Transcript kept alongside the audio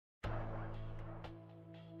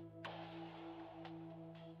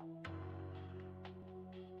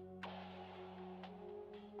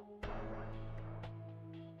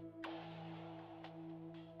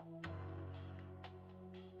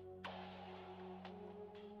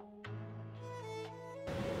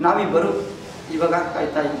ನಾವಿಬ್ಬರು ಇವಾಗ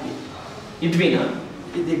ಕಾಯ್ತಾ ಇದ್ವಿ. ಇದ್ವಿನಾ?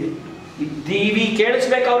 ಇದ್ದೀವಿ.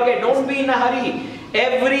 ಕೇಳಿಸ್ಬೇಕು ಅವ್ರಿಗೆ. Don't be in a Hari.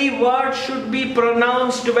 Every word should be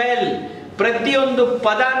pronounced well. ಪ್ರತಿಯೊಂದು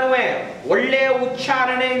ಪದನೂ ಒಳ್ಳೆಯ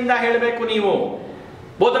ಉಚ್ಚಾರಣೆಯಿಂದ ಹೇಳಬೇಕು ನೀವು.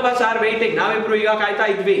 Both of us are waiting. ನಾವಿಬ್ರು ಈಗ ಕಾಯ್ತಾ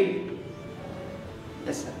ಇದ್ವಿ.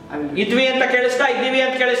 ಇದ್ವಿ ಅಂತ ಕೇಳಿಸ್ತಾ? ಇದ್ದೀವಿ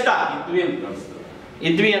ಅಂತ ಕೇಳಿಸ್ತಾ?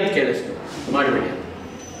 ಇದ್ವಿ ಅಂತ ಕೇಳಿಸ್ತು. ಮಾಡಬೇಡಿ.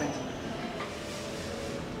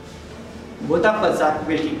 Both of us are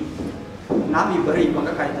waiting. ನಾವಿಬ್ಬರು ಇವಾಗ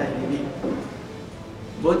ಕಾಯ್ತಾ ಇದ್ದೀವಿ.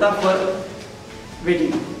 Both of us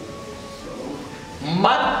waiting.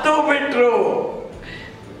 ಮತ್ತು ಬಿಟ್ರು.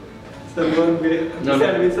 Sir, no.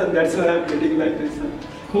 Sir, that's why I'm getting like this, sir.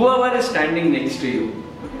 Whoever is standing next to you.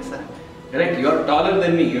 Okay, sir. Correct? You are taller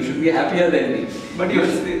than me. You should be happier than me. But you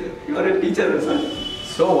are a teacher, sir.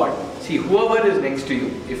 So what? See, whoever is next to you,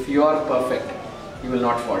 if you are perfect, you will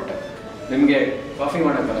not falter. ನಿಮಗೆ coffee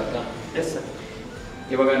ಮಾಡಕ್ಕೆ ಬರುತ್ತಾ? Yes, sir.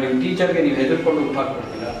 ಇವಾಗ ನಿಮ್ಮ ಟೀಚರ್ಗೆ ನೀವು ಹೆದರ್ಕೊಂಡು ಉಪ್ಪು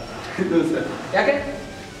ಹಾಕ್ಬಿಡ್ತೀರಾ? No, sir. ಯಾಕೆ?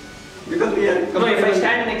 Because we are. No, if I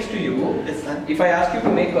stand next to you, yes, sir. If I ask you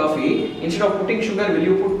to make coffee, instead of putting sugar, will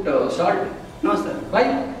you put salt? No, sir. Why?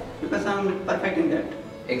 Because I am perfect in that.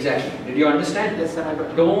 Exactly. Did you understand? Yes, sir. I got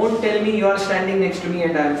it. Don't tell me you are standing next to me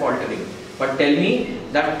and I am faltering. But tell me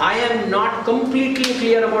that I am not completely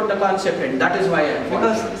clear about the concept, and that is why I am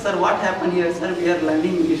faltering. Because, sir, what happened here, sir? We are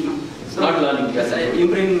learning English now. So, not learning. Yes, I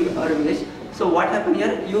improving our English. So what happened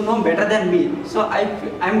here? You know better than me. So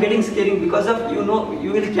I'm getting scaring because of you know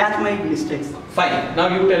you will catch my mistakes. Fine. Now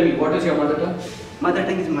you tell me, what is your mother tongue? Mother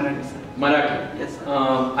tongue is Marathi, sir. Marathi. Yes, sir.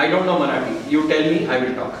 I don't know Marathi. You tell me, I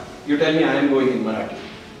will talk. You tell me, I am going in Marathi.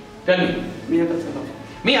 Tell me. Me ata chalo.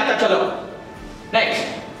 Me ata chalo. Next.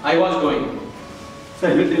 I was going.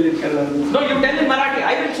 Sir, you tell in Kannada. No, you tell in Marathi.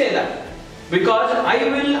 I will say that. Because I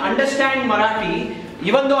will understand Marathi.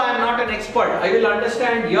 Even though I am not an expert, I will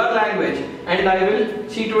understand your language and I will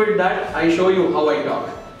see to it that I show you how I talk.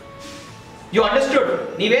 You understood?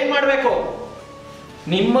 ನೀವೇನ್ ಮಾಡಬೇಕು?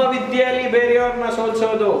 ನಿಮ್ಮ ವಿದ್ಯೆಯಲ್ಲಿ ಬೇರೆಯವ್ರನ್ನ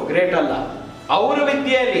ಸೋಲ್ಸೋದು great ಅಲ್ಲ. ಅವರ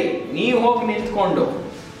ವಿದ್ಯೆಯಲ್ಲಿ ನೀವು ಹೋಗಿ ನಿಂತ್ಕೊಂಡು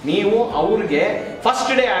ನೀವು ಅವ್ರಿಗೆ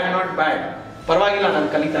first day I am not bad, ಪರವಾಗಿಲ್ಲ ನಾನು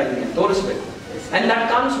ಕಲಿತಾ ಇದ್ದೀನಿ ಅಂತ ತೋರಿಸ್ಬೇಕು. And that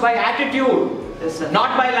comes by attitude, yes, sir.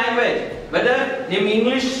 not by language. Whether ನಿಮ್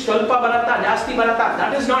ಇಂಗ್ಲಿಷ್ ಸ್ವಲ್ಪ ಬರತ್ತಾ ಜಾಸ್ತಿ ಬರತ್ತಾ,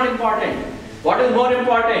 that is not important. What is more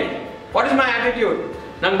important? What is my attitude?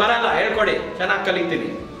 ನಂಗೆ ಬರಲ್ಲ, ಹೇಳ್ಕೊಡಿ, ಚೆನ್ನಾಗಿ ಕಲಿತೀನಿ.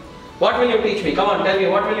 What will you teach me? Come on, tell me,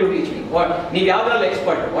 what will you teach me? What? ನೀವು ಯಾವ್ದ್ರಲ್ಲಿ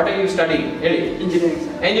expert? What are you studying? ಹೇಳಿ. Engineering,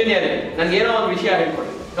 sir. Engineering. ನನಗೆ ಏನೋ ಒಂದು ವಿಷಯ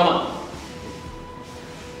ಹೇಳ್ಕೊಡಿ. Come on.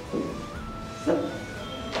 Sir.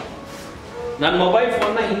 ನನ್ನ ಮೊಬೈಲ್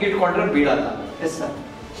ಫೋನ್ನ ಹಿಂಗಿಟ್ಕೊಂಡ್ರೆ ಬೀಳಲ್ಲ. Yes, sir.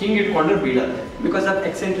 ಹಿಂಗಿಟ್ಕೊಂಡ್ರೆ ಬೀಳತ್ತೆ. Because of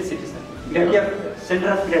eccentricity, sir. Gravity of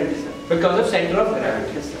center of gravity, sir. Because of center of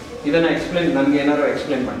gravity. Yes, sir. ಇದನ್ನ explain, ನನಗೆ ಏನಾದ್ರು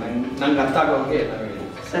ಎಕ್ಸ್ಪ್ಲೇನ್ ಮಾಡಿ ನಂಗೆ ಅರ್ಥ ಆಗೋಕೆ ಏನಾದ್ರು ಹೇಳಿ.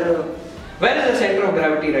 Sir. Where is the center of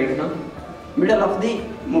gravity right now? Middle of the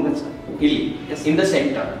movement, sir. ಇಲ್ಲಿ. Yes. In the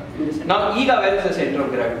center. In the center. Now ಈಗ where is the center of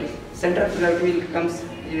gravity? Center of gravity will comes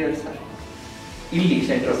here, sir. ಇಲ್ಲಿ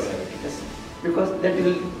center of gravity. Yes, sir. Because that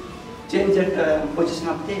will change that position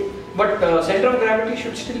of the. But center of gravity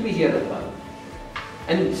should still be here as well.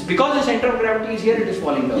 And because the center of gravity is here, it is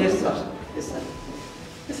falling down. Yes, sir. Yes, sir.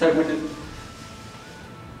 Yes, sir. But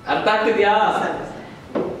ಅರ್ಥ ಆಗ್ತಿದ್ಯಾ?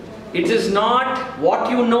 It is not what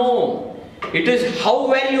you know. It is how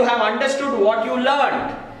well you have understood what you learned.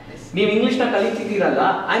 ನೀವು ಇಂಗ್ಲಿಷ್ನ ಕಲಿತಿದ್ದೀರಲ್ಲ,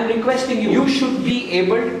 I am requesting you should be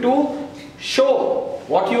able to show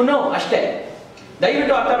what you know ಅಷ್ಟೇ.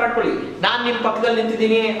 ದಯವಿಟ್ಟು ಅರ್ಥ ಮಾಡ್ಕೊಳ್ಳಿ. ನಾನು ನಿಮ್ಮ ಪಕ್ಕದಲ್ಲಿ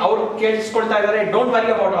ನಿಂತಿದ್ದೀನಿ, ಅವ್ರು ಕೇಳಿಸ್ಕೊಳ್ತಾ ಇದ್ದಾರೆ. Don't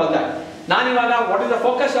worry about all that. ನಾನಿವಾಗ what is the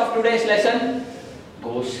focus of today's lesson?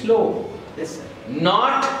 Go slow. yes, sir.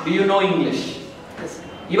 Not do you know English. Yes, sir.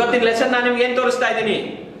 ಇವತ್ತಿನ ಲೆಸನ್ ನಾನು ನಿಮ್ಗೆ ಏನು ತೋರಿಸ್ತಾ ಇದ್ದೀನಿ?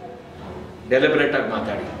 ಡೆಲಿಬ್ರೇಟ್ ಆಗಿ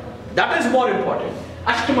ಮಾತಾಡಿ. That is more important.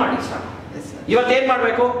 ಅಷ್ಟು ಮಾಡಿ ಸಾಕು. Yes, sir. ಇವತ್ತೇನು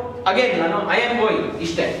ಮಾಡಬೇಕು? ಅಗೇನ್ ನಾನು ಐ ಆಮ್ ಗೋಯಿಂಗ್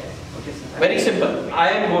ಇಷ್ಟೇ. Okay, sir. Very simple. I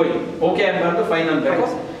am going. Okay ಅನ್ಬಾರ್ದು, fine ಅನ್ಬೇಕು.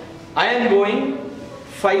 I am going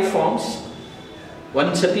 5 forms.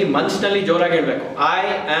 ಒಂದ್ಸತಿ ಮನ್ಸಿನಲ್ಲಿ ಜೋರಾಗಿ ಹೇಳ್ಬೇಕು. I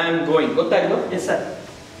am going. ಗೊತ್ತಾಯ್ತು? Yes, sir.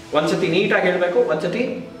 ಒಂದ್ಸತಿ ನೀಟಾಗಿ ಹೇಳ್ಬೇಕು, ಒಂದ್ಸತಿ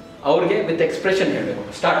ಅವ್ರಿಗೆ ವಿತ್ ಎಕ್ಸ್ಪ್ರೆಷನ್ ಹೇಳಬೇಕು.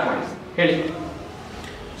 ಸ್ಟಾರ್ಟ್ ಮಾಡಿ ಹೇಳಿ.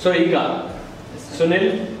 ಸೊ ಈಗ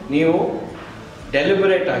ಸುನಿಲ್, ನೀವು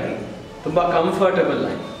ಡೆಲಿಬರೇಟ್ ಆಗಿ ತುಂಬ ಕಂಫರ್ಟಬಲ್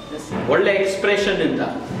ಆಗಿ Yes, sir. ಒಳ್ಳೆ ಎಕ್ಸ್ಪ್ರೆಷನ್ ಇಂದ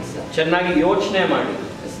Yes, sir. ಚೆನ್ನಾಗಿ ಯೋಚನೆ ಮಾಡಿ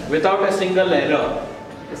Yes, sir. Without A single error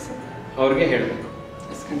Yes, sir. ಅವ್ರಿಗೆ ಹೇಳಬೇಕು.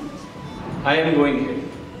 Yes, sir. I am going ಹೇಳಿ.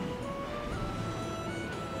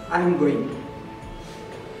 I am going.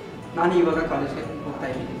 ನಾನು ಇವಾಗ ಕಾಲೇಜ್ಗೆ ಹೋಗ್ತಾ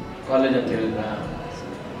ಇದ್ದೀನಿ. ಕಾಲೇಜ್ ಅಂತ ಹೇಳಿದ್ರ?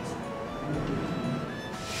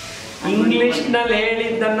 ಇಂಗ್ಲಿಷ್ನಲ್ಲಿ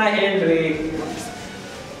ಹೇಳಿದ್ದನ್ನ ಹೇಳ್ರಿ.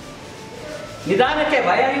 ನಿಧಾನಕ್ಕೆ,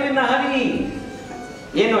 ಭಯ ಇವಿನ ಹರಿ.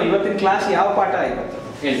 ಏನು ಇವತ್ತಿನ ಕ್ಲಾಸ್ ಯಾವ ಪಾಠ ಇವತ್ತು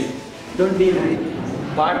ಹೇಳಿ? ಡೋಂಟ್ ಬಿ ಹರಿ.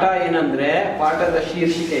 ಪಾಠ ಏನಂದ್ರೆ, ಪಾಠದ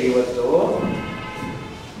ಶೀರ್ಷಿಕೆ ಇವತ್ತು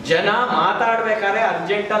ಜನ ಮಾತಾಡ್ಬೇಕಾದ್ರೆ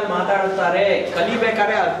ಅರ್ಜೆಂಟಲ್ಲಿ ಮಾತಾಡುತ್ತಾರೆ,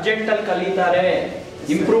 ಕಲಿಬೇಕಾದ್ರೆ ಅರ್ಜೆಂಟಲ್ಲಿ ಕಲಿತಾರೆ,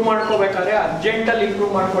 ಇಂಪ್ರೂವ್ ಮಾಡ್ಕೋಬೇಕಾದ್ರೆ ಅರ್ಜೆಂಟಲ್ಲಿ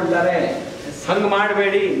ಇಂಪ್ರೂವ್ ಮಾಡ್ಕೊಳ್ತಾರೆ. ಹಂಗ್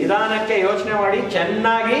ಮಾಡಬೇಡಿ, ನಿಧಾನಕ್ಕೆ ಯೋಚನೆ ಮಾಡಿ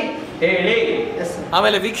ಚೆನ್ನಾಗಿ ಹೇಳಿ.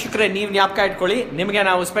 ಆಮೇಲೆ ವೀಕ್ಷಕರೇ, ನೀವು ಜ್ಞಾಪಕ ಇಟ್ಕೊಳ್ಳಿ, ನಿಮಗೆ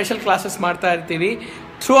ನಾವು ಸ್ಪೆಷಲ್ ಕ್ಲಾಸಸ್ ಮಾಡ್ತಾ ಇರ್ತೀವಿ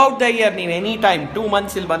ಥ್ರೂ ಔಟ್ ದ ಇಯರ್. ನೀವು ಎನಿ ಟೈಮ್ 2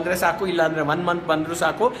 months ಇಲ್ಲಿ ಬಂದರೆ ಸಾಕು, ಇಲ್ಲಾಂದರೆ 1 month ಬಂದರೂ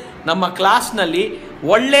ಸಾಕು. ನಮ್ಮ ಕ್ಲಾಸ್ನಲ್ಲಿ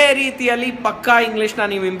ಒಳ್ಳೆ ರೀತಿಯಲ್ಲಿ ಪಕ್ಕಾ ಇಂಗ್ಲೀಷ್ನ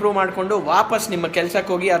ನೀವು ಇಂಪ್ರೂವ್ ಮಾಡಿಕೊಂಡು ವಾಪಸ್ ನಿಮ್ಮ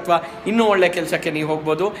ಕೆಲಸಕ್ಕೆ ಹೋಗಿ, ಅಥವಾ ಇನ್ನೂ ಒಳ್ಳೆ ಕೆಲಸಕ್ಕೆ ನೀವು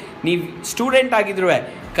ಹೋಗ್ಬೋದು. ನೀವು ಸ್ಟೂಡೆಂಟ್ ಆಗಿದ್ರೂ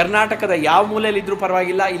ಕರ್ನಾಟಕದ ಯಾವ ಮೂಲೆಯಲ್ಲಿದ್ದರೂ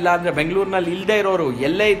ಪರವಾಗಿಲ್ಲ, ಇಲ್ಲಾಂದರೆ ಬೆಂಗಳೂರಿನಲ್ಲಿ ಇಲ್ಲದೆ ಇರೋರು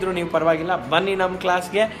ಎಲ್ಲೇ ಇದ್ದರೂ ನೀವು ಪರವಾಗಿಲ್ಲ, ಬನ್ನಿ ನಮ್ಮ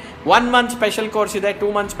ಕ್ಲಾಸ್ಗೆ. 1 month ಸ್ಪೆಷಲ್ ಕೋರ್ಸ್ ಇದೆ,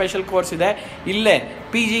 2 months ಸ್ಪೆಷಲ್ ಕೋರ್ಸ್ ಇದೆ. ಇಲ್ಲೇ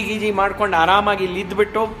PG ಮಾಡ್ಕೊಂಡು ಆರಾಮಾಗಿ ಇಲ್ಲಿ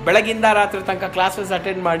ಇದ್ದುಬಿಟ್ಟು ಬೆಳಗಿಂದ ರಾತ್ರಿ ತನಕ ಕ್ಲಾಸಸ್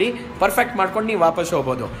ಅಟೆಂಡ್ ಮಾಡಿ ಪರ್ಫೆಕ್ಟ್ ಮಾಡ್ಕೊಂಡು ನೀವು ವಾಪಸ್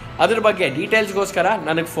ಹೋಗ್ಬೋದು. ಅದ್ರ ಬಗ್ಗೆ ಡೀಟೇಲ್ಸ್ಗೋಸ್ಕರ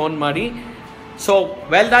ನನಗೆ ಫೋನ್ ಮಾಡಿ. So,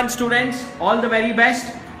 well done students, all the very best.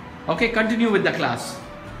 Okay, continue with the class.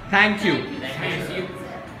 Thank you.